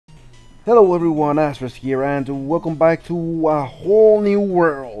Hello everyone, Astros here, and welcome back to a whole new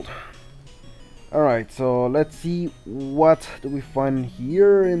world. Alright, so let's see what do we find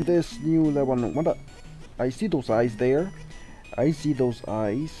here in this new level. I see those eyes there. I see those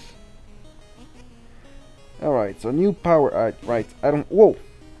eyes. Alright, so new power. Right, I don't. Whoa!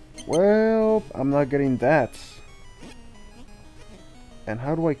 Well, I'm not getting that. And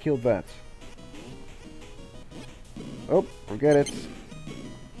how do I kill that? Oh, forget it.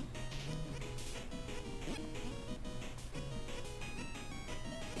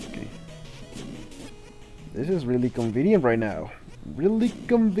 This is really convenient right now. Really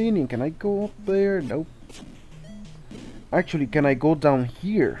convenient. Can I go up there? Nope. Actually, can I go down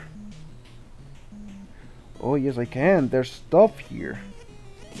here? Oh, yes, I can. There's stuff here.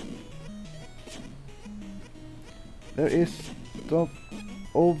 There is stuff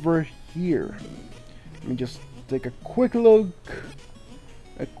over here. Let me just take a quick look.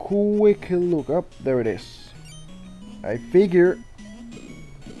 A quick look. Up there it is. I figure.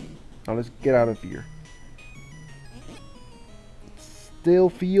 Now let's get out of here. Still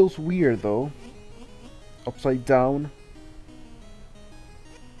feels weird though. Upside down.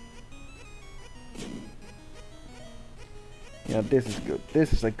 Yeah, this is good.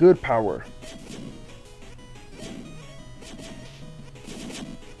 This is a good power.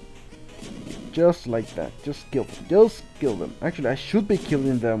 Just like that. Just kill them. Just kill them. Actually, I should be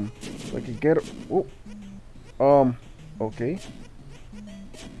killing them so I can get. Oh. Okay.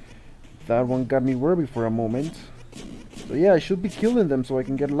 That one got me worried for a moment. So yeah, I should be killing them so I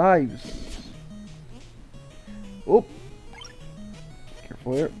can get lives. Oh.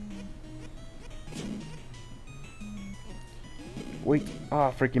 Careful here. Wait.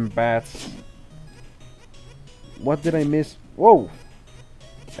 Ah, freaking bats. What did I miss? Whoa.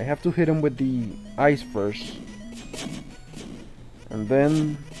 I have to hit him with the ice first. And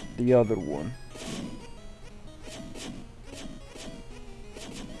then the other one.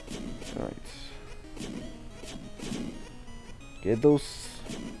 Alright. Get those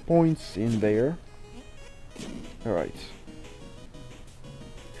points in there. Alright.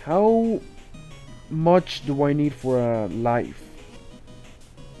 How much do I need for a life?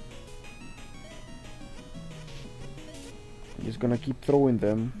 I'm just gonna keep throwing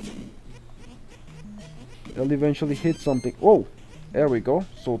them. They'll eventually hit something. Oh! There we go.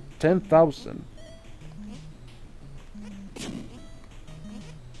 So 10,000.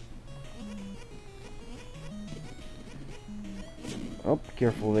 Oh,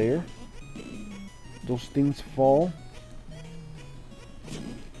 careful there. Those things fall.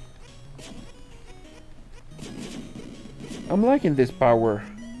 I'm liking this power.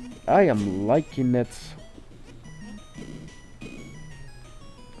 I am liking it.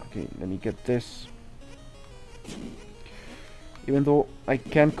 Okay, let me get this. Even though I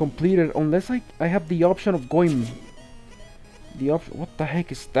can't complete it unless I have the option of going. What the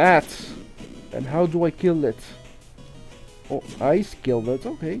heck is that? And how do I kill it? Oh, ice killed it.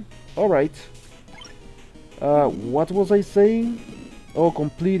 Okay. Alright. What was I saying? Oh,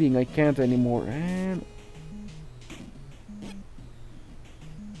 completing. I can't anymore. And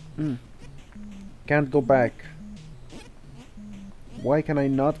can't go back. Why can I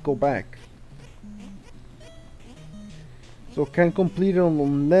not go back? So can't complete it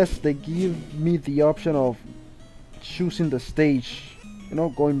unless they give me the option of choosing the stage. You know,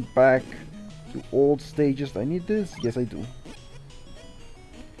 going back to old stages. I need this? Yes, I do.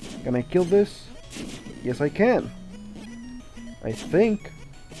 Can I kill this? Yes, I can. I think.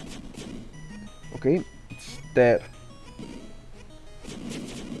 Okay, it's dead.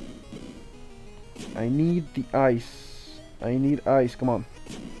 I need the ice. I need ice, come on.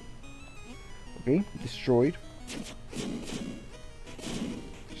 Okay, destroyed.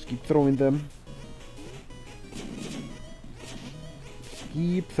 Just keep throwing them. Just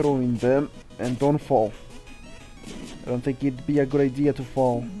keep throwing them and don't fall. I don't think it'd be a good idea to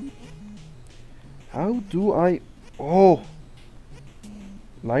fall. How do I... Oh!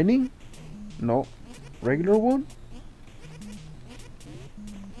 Lightning? No. Regular one?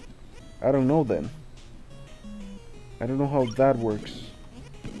 I don't know then. I don't know how that works.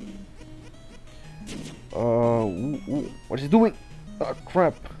 What is he doing? Oh,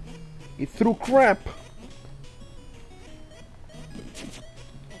 crap. He threw crap!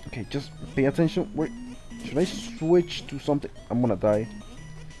 Okay, just pay attention. Wait, should I switch to something? I'm gonna die.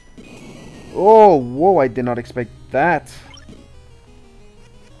 Oh, whoa, I did not expect that.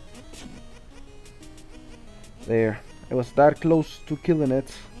 There. I was that close to killing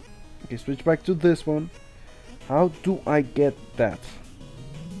it. Okay, switch back to this one. How do I get that?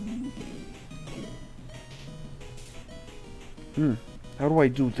 How do I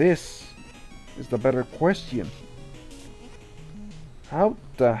do this? is the better question. How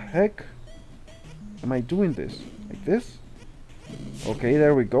the heck am I doing this? Like this? Okay,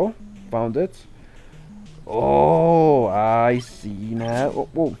 there we go. Found it. Oh, I see now. Oh,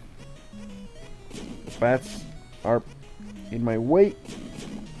 whoa. The bats are in my way.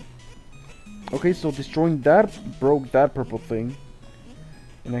 Okay, so destroying that broke that purple thing.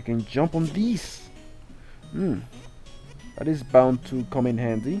 And I can jump on these. That is bound to come in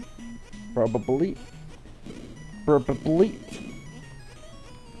handy. Probably. Probably.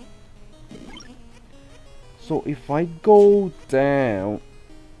 So if I go down...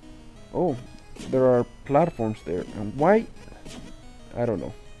 Oh, there are platforms there. And why? I don't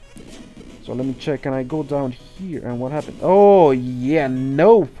know. So let me check. Can I go down here? And what happened? Oh, yeah,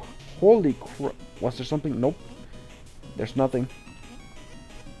 no. Holy crap. Was there something? Nope. There's nothing.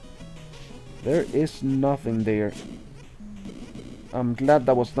 There is nothing there. I'm glad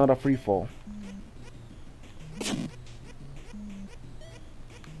that was not a free fall.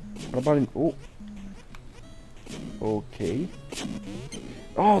 What about in... Oh. Okay.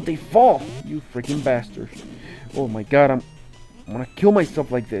 Oh, they fall! You freaking bastards. Oh my god, I'm gonna kill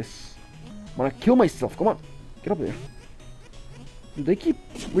myself like this. I'm gonna kill myself. Come on. Get up there. Do they keep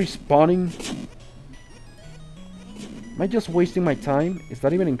respawning? Am I just wasting my time? Is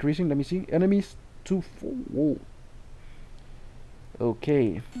that even increasing? Let me see. Enemies 2 4. Whoa.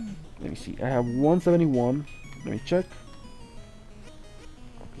 Okay. Let me see. I have 171. Let me check.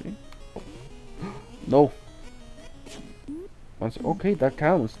 Okay. No. Okay, that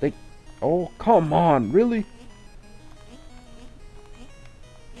counts. They... Oh, come on. Really?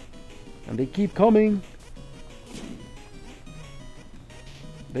 And they keep coming.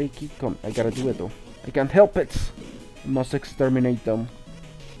 They keep coming. I gotta do it though. I can't help it. Must exterminate them.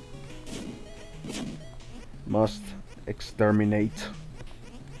 Must exterminate.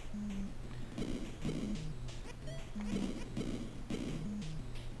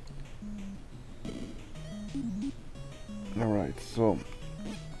 Alright, so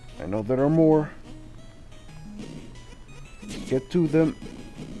I know there are more. Let's get to them.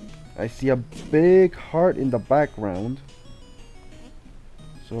 I see a big heart in the background.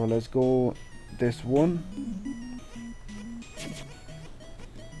 So let's go this one.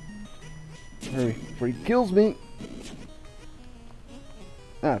 Hurry, before he kills me.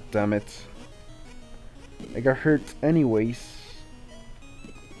 Ah, damn it. I got hurt anyways.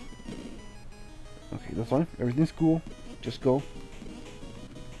 Okay, that's fine. Everything's cool. Just go.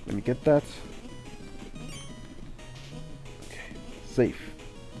 Let me get that. Okay, safe.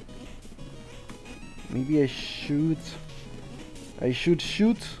 Maybe I should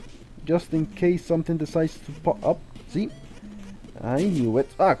shoot just in case something decides to pop up. See? I knew it.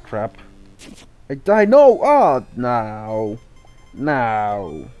 Ah, crap. I died. No! Ah, no.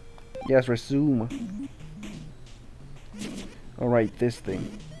 No. Yes, resume. Alright, this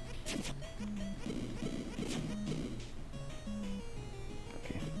thing.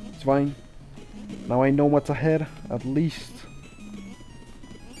 Okay, it's fine. Now I know what's ahead, at least.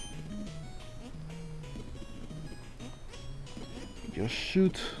 Just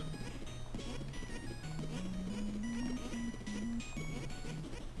shoot.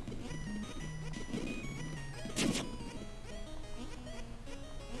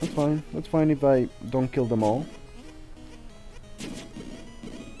 That's fine. That's fine if I don't kill them all.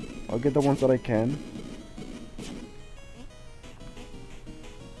 I'll get the ones that I can.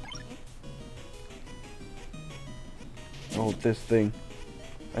 Oh, this thing.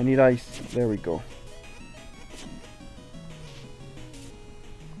 I need ice. There we go.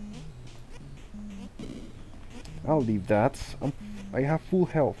 I'll leave that. I have full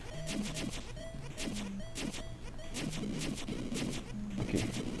health. Okay,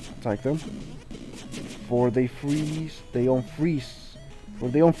 attack them. Before they freeze, they unfreeze. Or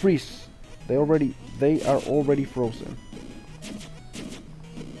they unfreeze. They are already frozen.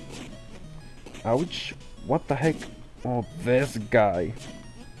 Ouch! What the heck? Oh, this guy.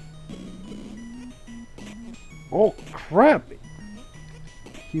 Oh crap!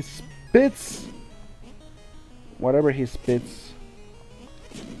 He spits. Whatever he spits,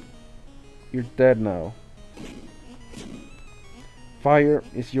 you're dead now. Fire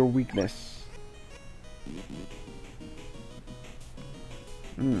is your weakness.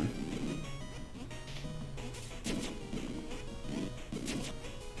 Let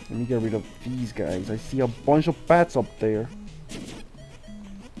me get rid of these guys. I see a bunch of bats up there.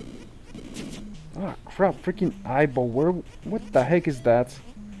 Ah, crap, freaking eyeball. What the heck is that?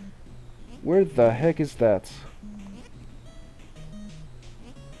 Where the heck is that?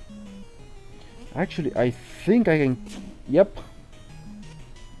 Actually, I think I can... Yep.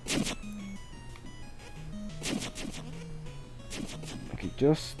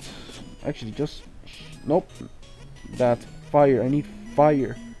 just... Actually, just... Nope. That fire. I need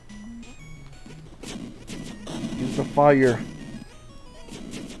fire. Use the fire.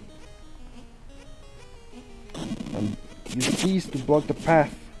 And use these to block the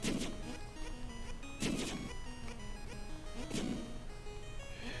path.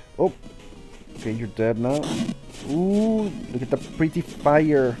 Oh. Okay, you're dead now. Ooh, look at the pretty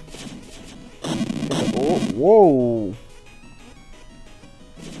fire. Oh, whoa.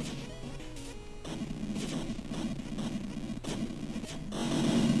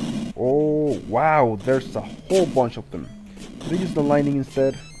 Oh, wow, there's a whole bunch of them. Should I use the lightning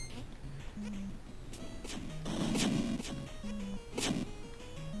instead?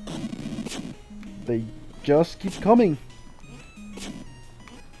 They just keep coming.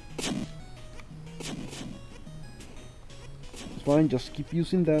 It's fine, just keep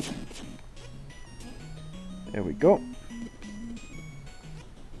using that. There we go.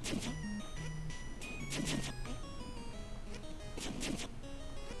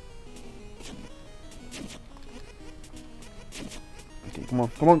 Okay, come on,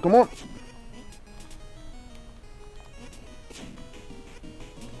 come on, come on!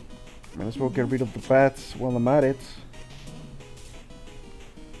 Might as well get rid of the bats while I'm at it.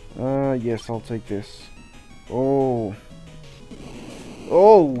 Yes, I'll take this. Oh.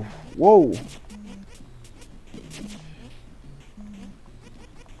 Oh! Whoa!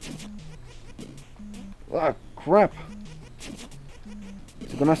 Ah, crap!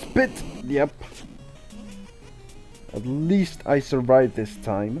 Is it gonna spit? Yep. At least I survived this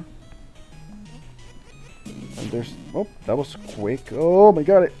time. And there's... Oh, that was quick. Oh my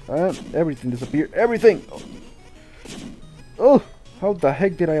god, everything disappeared. Everything! Oh! How the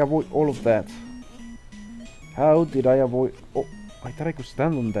heck did I avoid all of that? How did I avoid... Oh, I thought I could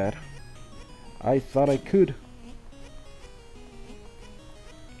stand on that. I thought I could.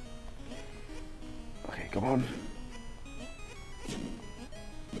 Okay, come on.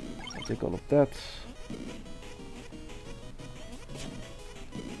 I'll take all of that.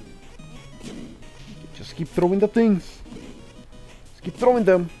 Just keep throwing the things. Just keep throwing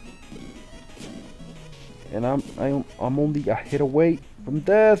them. And I'm only a hit away from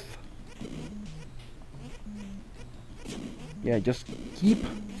death. Yeah, just keep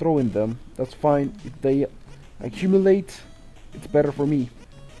throwing them. That's fine. If they accumulate, it's better for me.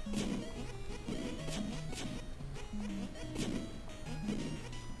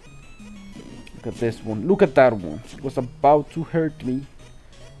 Look at this one. Look at that one. It was about to hurt me.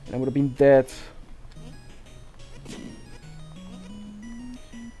 And I would have been dead.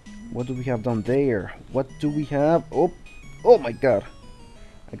 What do we have down there? What do we have? Oh, oh my god.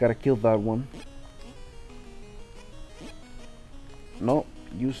 I gotta kill that one. No,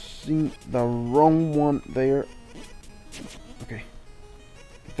 using the wrong one there. Okay.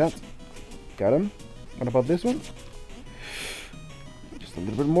 Like that. Got him. What about this one? Just a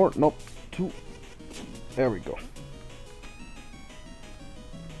little bit more. Nope. 2. There we go.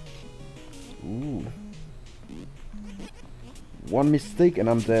 Ooh. One mistake and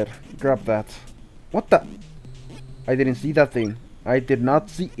I'm dead. Grab that. What the? I didn't see that thing. I did not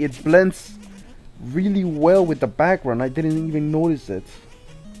see. It blends really well with the background. I didn't even notice it.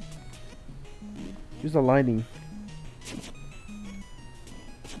 Use the lighting.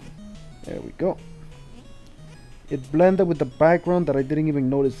 There we go. It blended with the background that I didn't even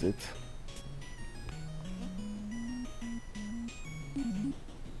notice it.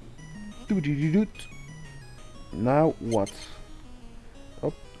 Now what?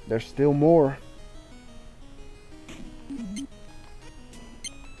 Oh, there's still more.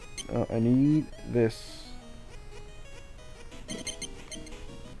 I need this.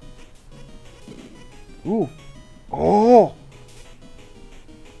 Ooh. Oh!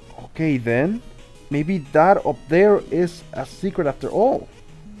 Okay then. Maybe that up there is a secret after all.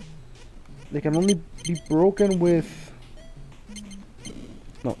 They can only be broken with...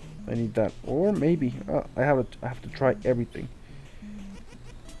 No, I need that. Or maybe... I have to try everything.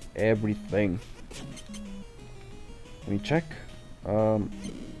 Everything. Let me check.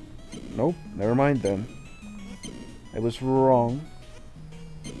 Nope, never mind then. I was wrong.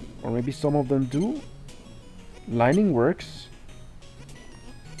 Or maybe some of them do. Lining works.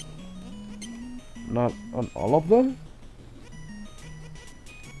 Not on all of them.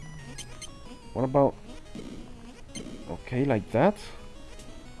 What about... Okay, like that.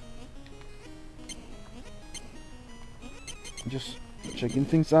 Just checking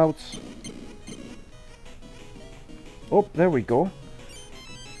things out. Oh, there we go.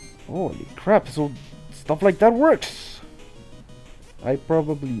 Holy crap, so stuff like that works. I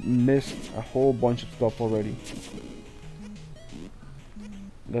probably missed a whole bunch of stuff already.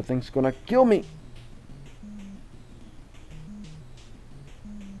 That thing's gonna kill me.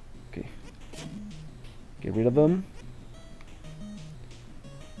 Okay. Get rid of them.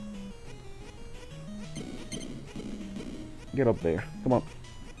 Get up there. Come on.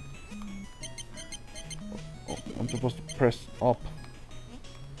 Oh, I'm supposed to press up.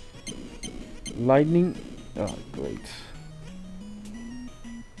 Lightning. Oh, great.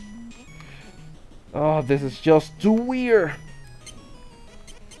 Oh, this is just too weird.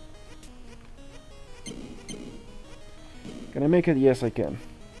 Can I make it? Yes, I can.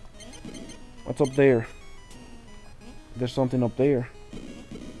 What's up there? There's something up there.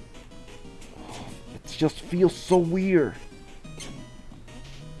 Oh, it just feels so weird.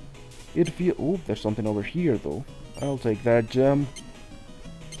 It feels... Oh, there's something over here, though. I'll take that gem.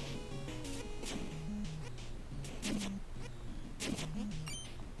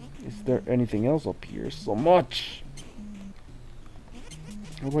 Is there anything else up here? So much!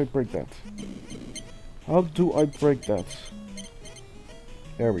 How do I break that? How do I break that?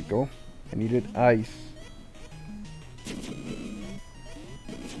 There we go. I needed ice.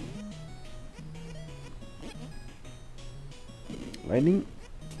 Lightning.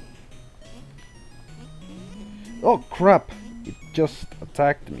 Oh crap! It just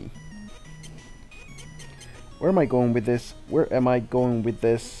attacked me. Where am I going with this? Where am I going with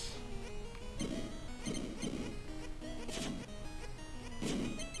this?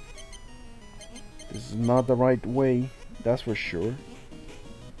 This is not the right way, that's for sure.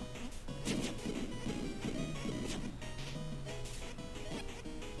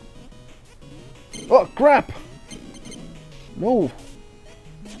 Oh crap! No!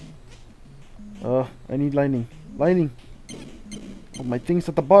 I need lightning. Lightning! Oh, my thing's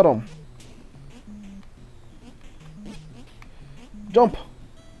at the bottom. Jump!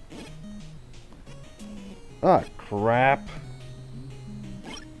 Ah, crap.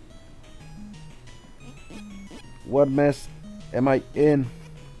 What mess am I in?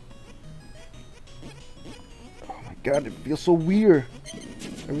 Oh my god, it feels so weird.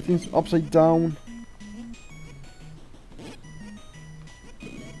 Everything's upside down.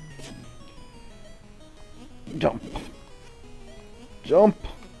 Jump. Jump.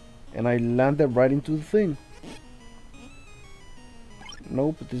 And I landed right into the thing.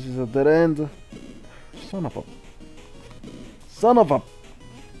 Nope, this is a dead end. Son of a... Son of a...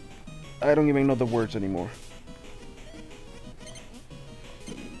 I don't even know the words anymore.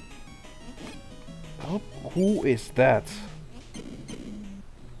 Oh, who is that?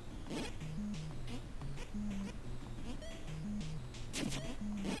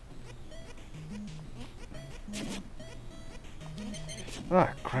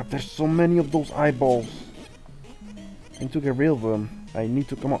 Ah, crap, there's so many of those eyeballs. I need to get rid of them. I need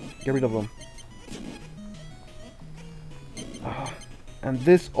to, come on, get rid of them. Ah, and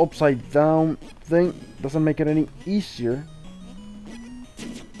this upside down thing doesn't make it any easier.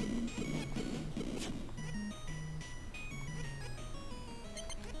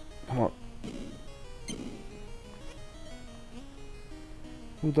 Come on.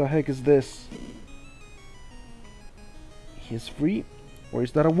 Who the heck is this? He's free? Or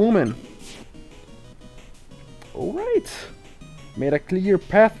is that a woman? Alright. Made a clear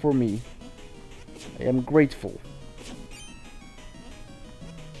path for me. I am grateful.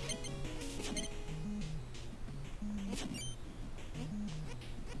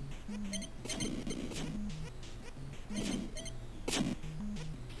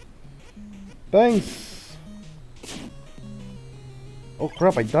 Thanks! Oh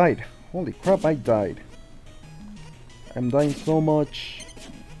crap, I died. Holy crap, I died. I'm dying so much.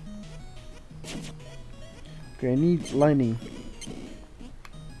 Okay, I need lightning.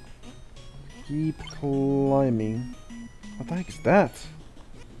 Keep climbing. What the heck is that?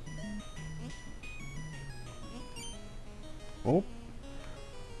 Oh.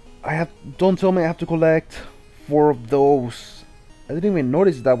 Don't tell me I have to collect 4 of those. I didn't even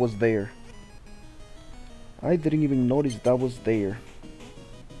notice that was there. I didn't even notice that was there.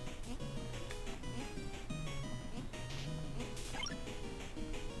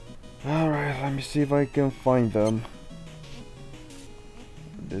 Alright, let me see if I can find them.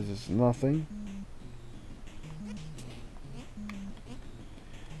 This is nothing.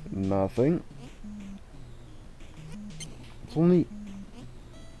 Nothing. It's only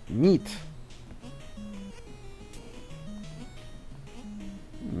meat.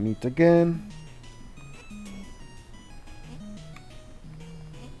 Meat again.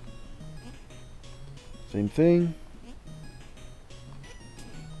 Same thing.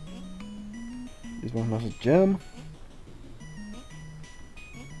 This one has a gem.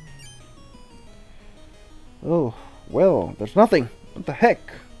 Oh, well, there's nothing. What the heck?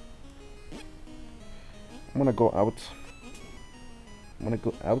 I'm gonna go out. I'm gonna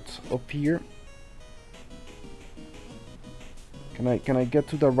go out of here. Can I get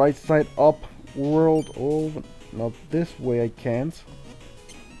to the right side up world? Oh, not this way. I can't.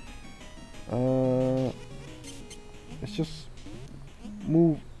 Let's just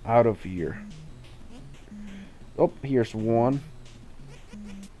move out of here. Oh, here's one.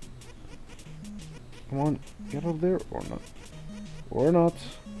 Come on, get up there or not? Or not?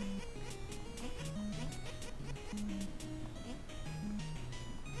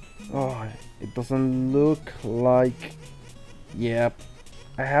 Oh, it doesn't look like. Yep,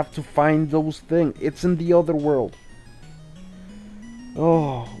 I have to find those things. It's in the other world.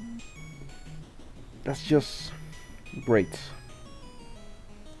 Oh, that's just great.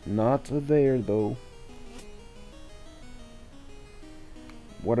 Not there though.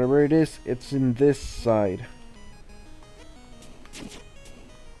 Whatever it is, it's in this side.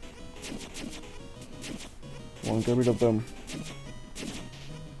 Come on, get rid of them.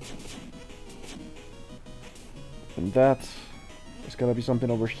 And that. There's gotta be something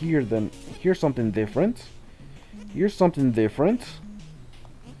over here then. Here's something different. Here's something different.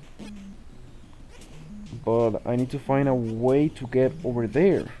 But I need to find a way to get over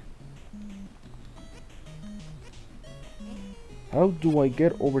there. How do I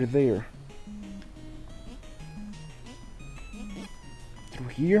get over there? Through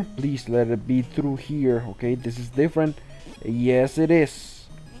here? Please let it be through here. Okay, this is different. Yes, it is.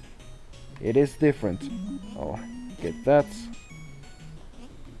 It is different. Oh, get that.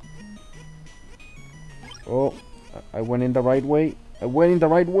 Oh, I went in the right way. I went in the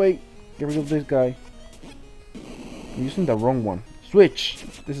right way. Get rid of this guy. I'm using the wrong one. Switch.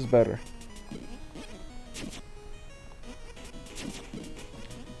 This is better.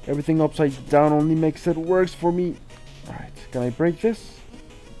 Everything upside down only makes it worse for me. Alright, can I break this?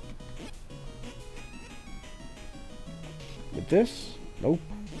 With this? Nope.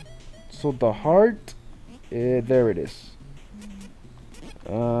 So the heart, there it is.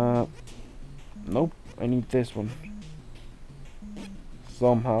 Nope, I need this one.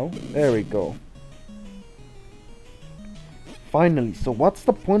 Somehow, there we go. Finally, so what's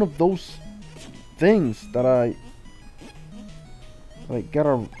the point of those things that I get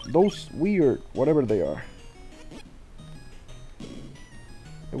those weird, whatever they are.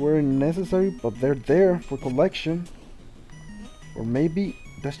 They weren't necessary, but they're there for collection. Or maybe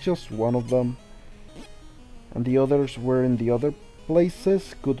that's just one of them. And the others were in the other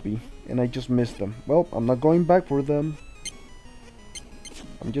places? Could be. And I just missed them. Well, I'm not going back for them.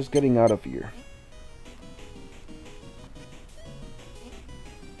 I'm just getting out of here.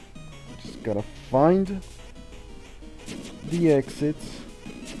 Just gotta find the exits.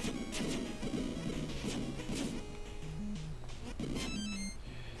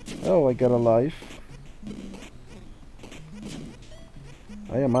 Oh, I got a life.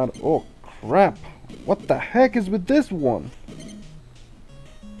 I am out. Oh crap! What the heck is with this one?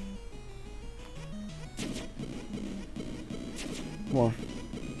 Come on,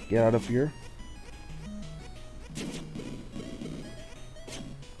 get out of here.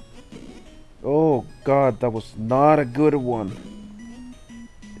 Oh god, that was not a good one.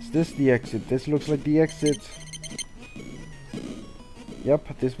 Is this the exit? This looks like the exit.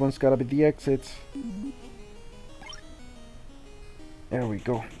 Yep, this one's gotta be the exit. There we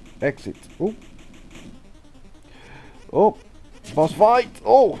go. Exit. Oh. Oh. Boss fight.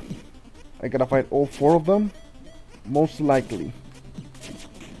 Oh. I gotta fight all four of them. Most likely.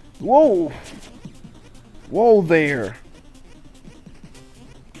 Whoa. Whoa there.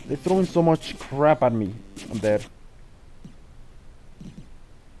 They're throwing so much crap at me. I'm dead.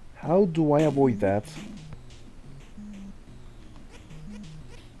 How do I avoid that?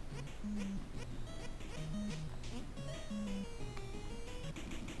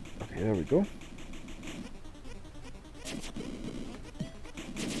 Okay, there we go.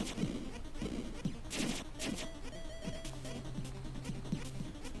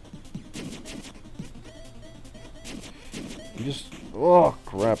 Just, oh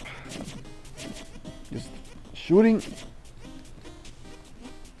crap. Just shooting.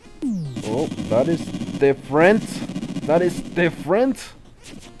 Oh, that is different. That is different.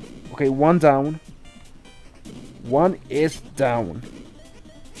 Okay, one down. One is down.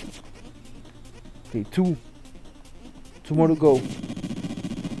 Okay, two more to go.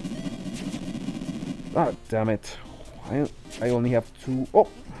 Ah, damn it. I only have two. Oh!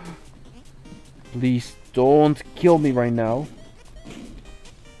 Please don't kill me right now.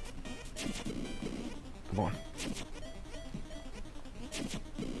 Come on.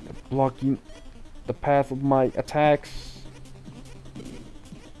 They're blocking the path of my attacks.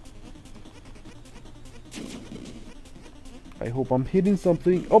 I hope I'm hitting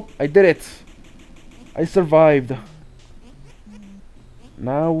something. Oh, I did it. I survived.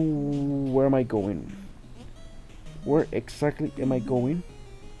 Now, where am I going? Where exactly am I going?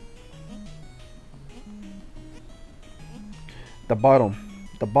 The bottom.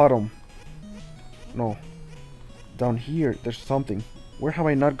 The bottom. No. Down here, there's something. Where have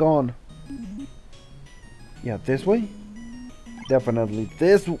I not gone? Yeah, this way? Definitely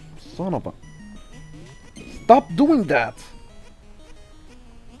this. Son of a... Stop doing that!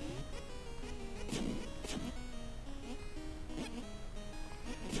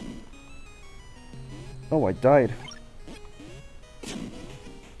 Oh, I died.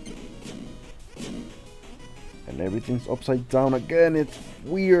 And everything's upside down again. It's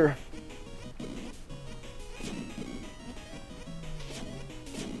weird.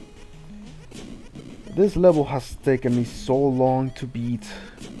 This level has taken me so long to beat.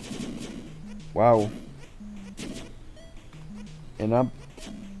 Wow. And I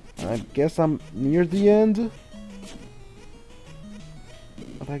guess I'm near the end.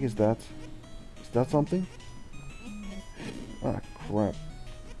 What the heck is that? Is that something? Ah, crap.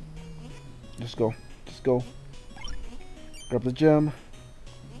 Just go. Just go. Grab the gem.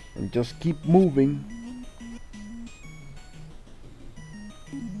 And just keep moving.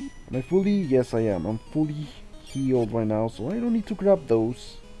 Am I fully? Yes, I am. I'm fully healed right now, so I don't need to grab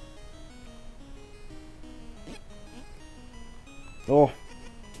those. Oh,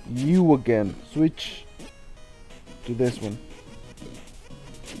 you again. Switch to this one.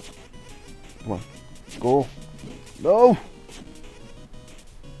 Come on. Go. No!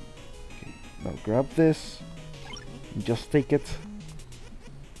 Okay, now grab this. And just take it.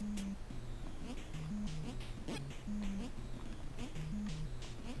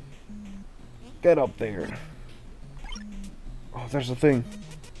 Get up there. Oh, there's a thing.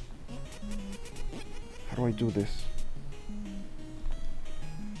 How do I do this?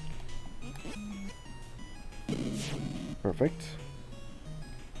 Perfect.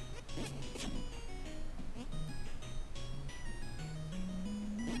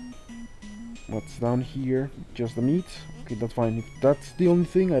 What's down here? Just the meat? Okay, that's fine. If that's the only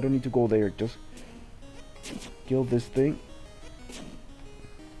thing, I don't need to go there. Just kill this thing.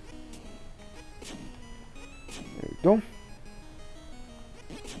 There we go.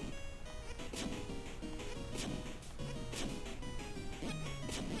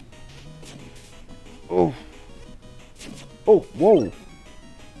 Oh. Oh, whoa.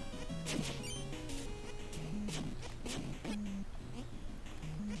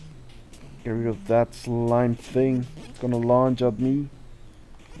 Get rid of that slime thing. It's gonna launch at me.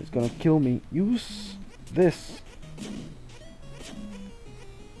 It's gonna kill me. Use this.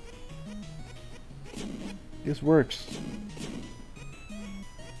 This works.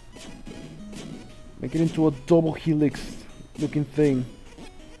 Make it into a double helix looking thing.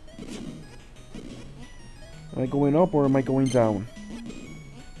 Am I going up or am I going down?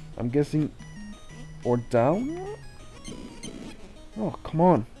 I'm guessing... Or down? Oh, come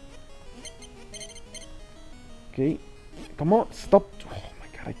on. Okay. Come on, stop. Oh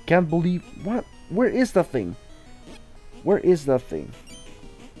my god, I can't believe... What? Where is that thing? Where is that thing?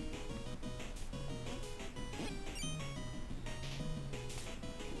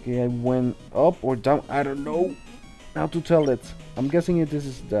 Okay, I went up or down. I don't know how to tell it. I'm guessing this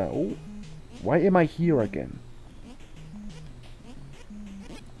is down. Oh, why am I here again?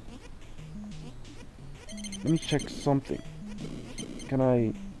 Let me check something. Can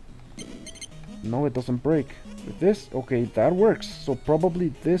I... No, it doesn't break. With this? Okay, that works. So probably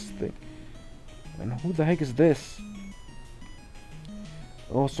this thing. And who the heck is this?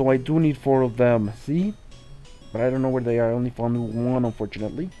 Oh, so I do need 4 of them. See? But I don't know where they are. I only found one,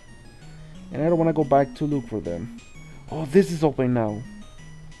 unfortunately. And I don't want to go back to look for them. Oh, this is open now.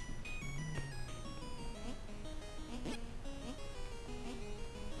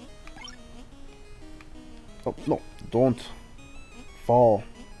 Oh, no. Don't fall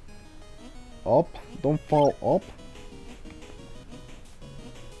up. Don't fall up.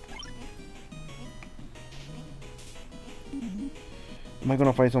 Am I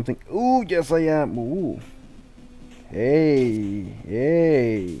gonna find something? Ooh, yes I am. Ooh. Hey,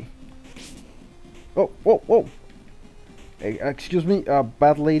 hey. Oh, whoa, whoa. Hey, excuse me,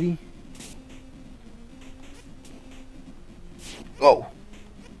 bad lady. Oh.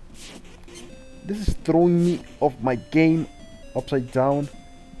 This is throwing me off my game upside down.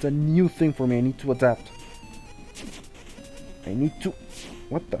 It's a new thing for me. I need to adapt. I need to...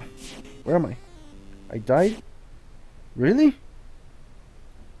 What the... Where am I? I died? Really?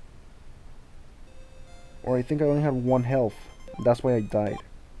 Or I think I only had 1 health. That's why I died.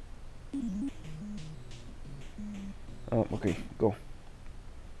 Okay, go.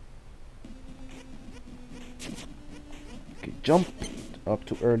 Okay, jump up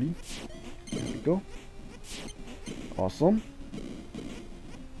too early. There we go. Awesome.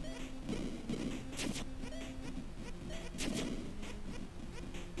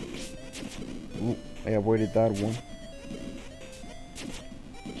 Ooh, I avoided that one.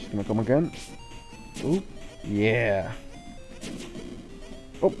 She's gonna come again. Ooh, yeah.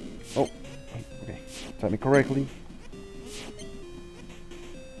 Oh, oh, okay. Time it correctly.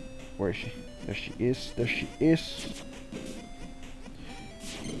 Where is she? There she is. There she is.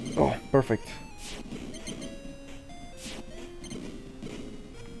 Oh, perfect. Okay,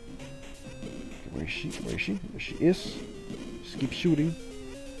 where is she? Where is she? There she is. Just keep shooting.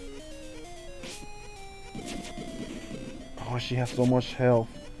 Oh, she has so much health.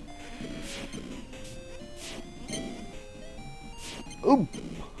 Oh!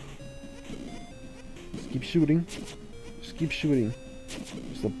 Just keep shooting. Just keep shooting.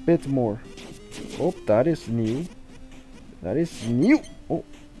 Just a bit more. Oh, that is new. That is new. Oh,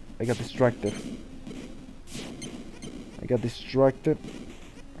 I got distracted. I got distracted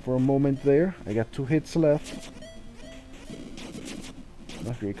for a moment there. I got 2 hits left.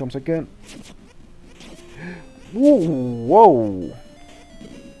 Now here he comes again. Whoa! Whoa!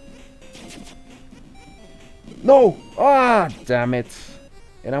 No! Ah, damn it!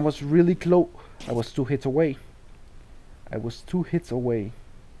 And I was really close. I was 2 hits away. I was 2 hits away.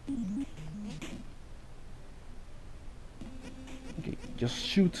 Okay, just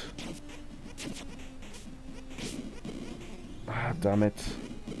shoot. Ah, damn it.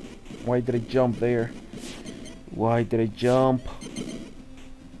 Why did I jump there? Why did I jump?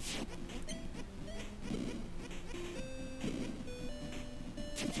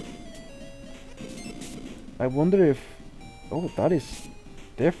 I wonder if... Oh, that is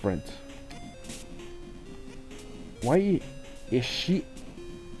different. Why is she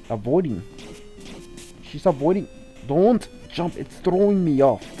avoiding? She's avoiding. Don't jump. It's throwing me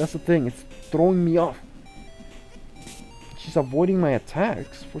off. That's the thing. It's throwing me off. She's avoiding my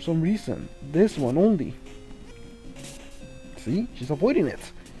attacks for some reason. This one only. See? She's avoiding it.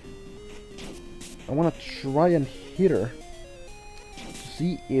 I want to try and hit her. To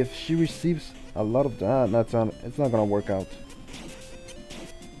see if she receives a lot of that. It's not gonna work out.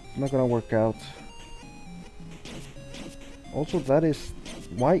 It's not gonna work out. Also, that is...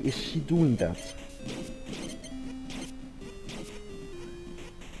 Why is she doing that?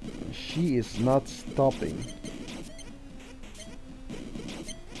 She is not stopping.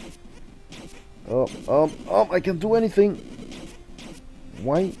 I can't do anything.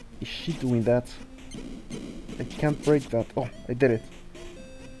 Why is she doing that? I can't break that. Oh, I did it.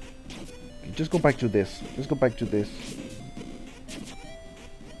 Okay, just go back to this. Just go back to this.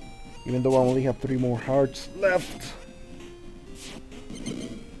 Even though I only have 3 more hearts left.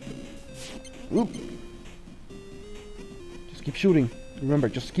 Oop. Just keep shooting. Remember,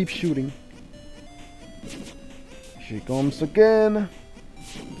 just keep shooting. She comes again.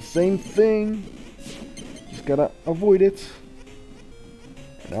 The same thing. Just gotta avoid it.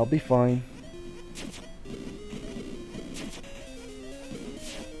 And I'll be fine.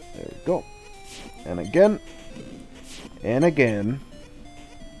 There we go. And again. And again.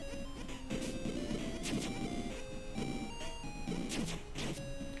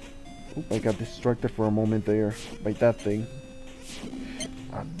 Oop, I got distracted for a moment there by that thing.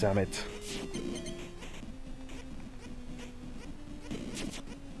 Ah, damn it.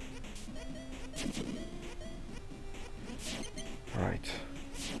 Alright.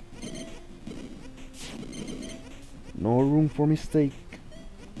 No room for mistake.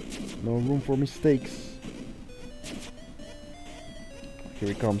 No room for mistakes. Here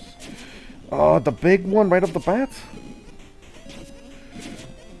he comes. Oh, the big one right off the bat?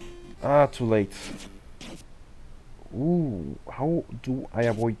 Ah, too late. Ooh, how do I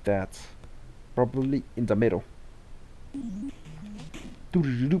avoid that? Probably in the middle.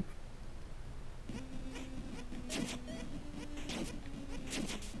 Doo-doo-doo-doo.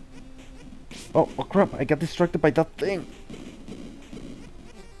 Oh crap, I got distracted by that thing.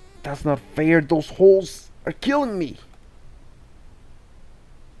 That's not fair, those holes are killing me.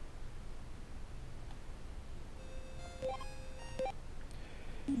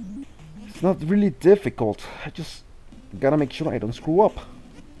 It's not really difficult, I just gotta make sure I don't screw up.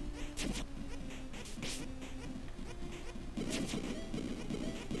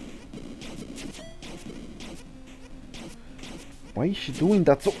 Why is she doing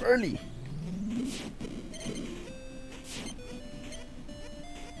that so early?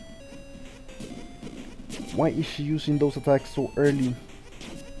 Why is she using those attacks so early?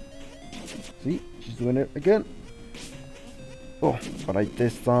 See, she's doing it again. Oh, but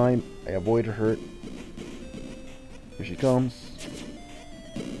this time I avoided her. Here she comes.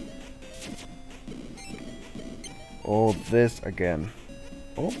 Oh, this again.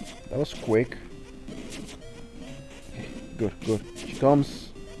 Oh, that was quick. Okay, good, good. She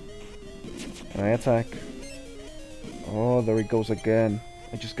comes. And I attack. Oh, there he goes again.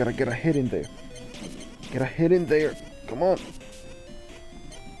 I just gotta get a hit in there. Get a hit in there. Come on.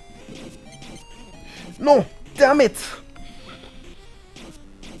 No! Damn it!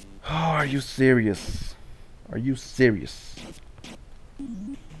 Oh, are you serious? Are you serious?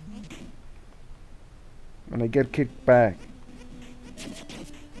 And I get kicked back.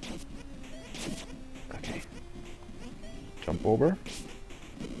 Okay. Jump over.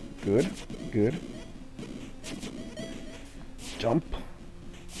 Good, good. Jump.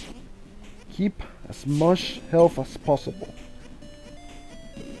 Keep as much health as possible.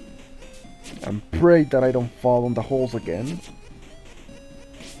 And pray that I don't fall on the holes again.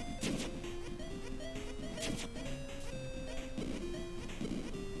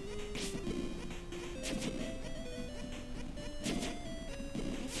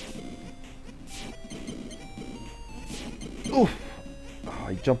 Oof! Oh,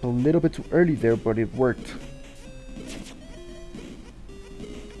 I jumped a little bit too early there, but it worked.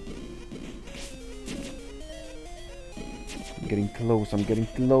 I'm getting close, I'm getting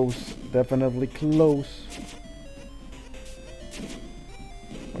close. Definitely close.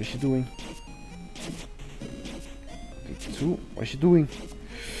 What is she doing? Okay, 2. What is she doing?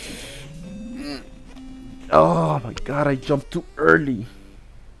 Oh my god, I jumped too early.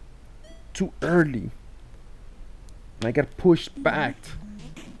 Too early. And I got pushed back.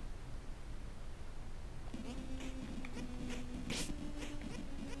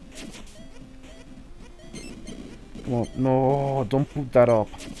 Come on, no, don't put that up.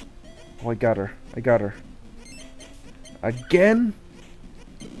 Oh, I got her. I got her. Again?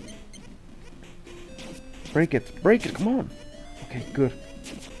 Break it. Break it. Come on. Okay, good.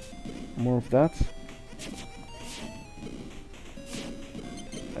 More of that.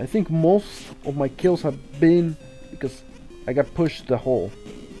 I think most of my kills have been because I got pushed the hole.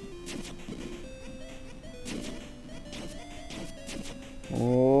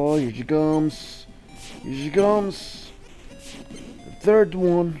 Oh, here she comes. Here she comes. The third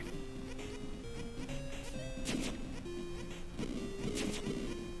one.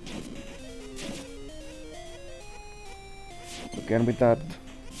 Again with that.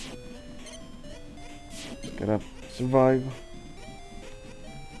 Just gotta survive.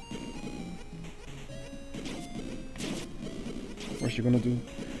 What's she gonna do?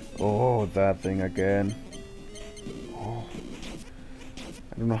 Oh, that thing again. Oh.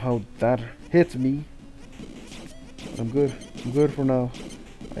 I don't know how that hit me. But I'm good. I'm good for now.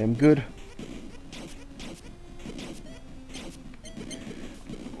 I am good.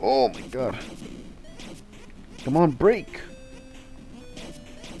 Oh my god. Come on, break.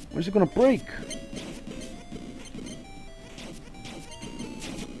 Where's it gonna break?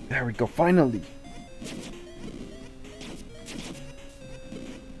 There we go, finally.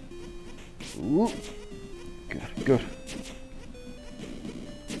 Ooh. Good, good.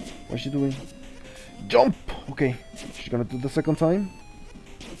 What's she doing? Jump! Okay, she's gonna do the second time.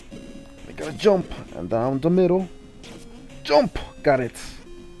 I gotta jump and down the middle. Jump! Got it.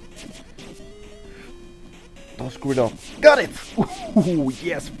 Don't screw it up. Got it! Ooh,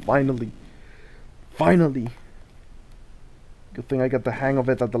 yes, finally. Finally. Good thing I got the hang of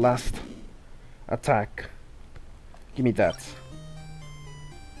it at the last attack. Give me that.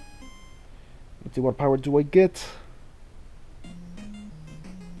 Let's see, what power do I get?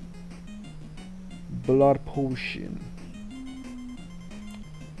 Blood potion.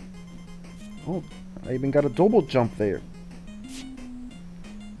 Oh, I even got a double jump there.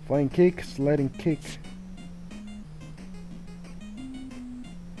 Flying kick, sliding kick.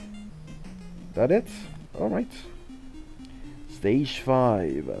 That it? Alright. Stage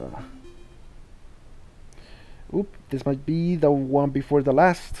 5. Oop, this might be the one before the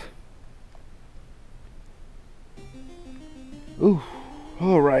last. Ooh.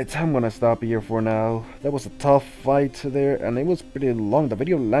 Alright, I'm gonna stop here for now. That was a tough fight there, and it was pretty long. The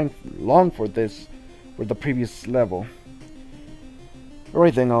video length long for this, for the previous level.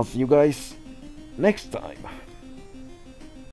 Alright then, I'll see you guys next time.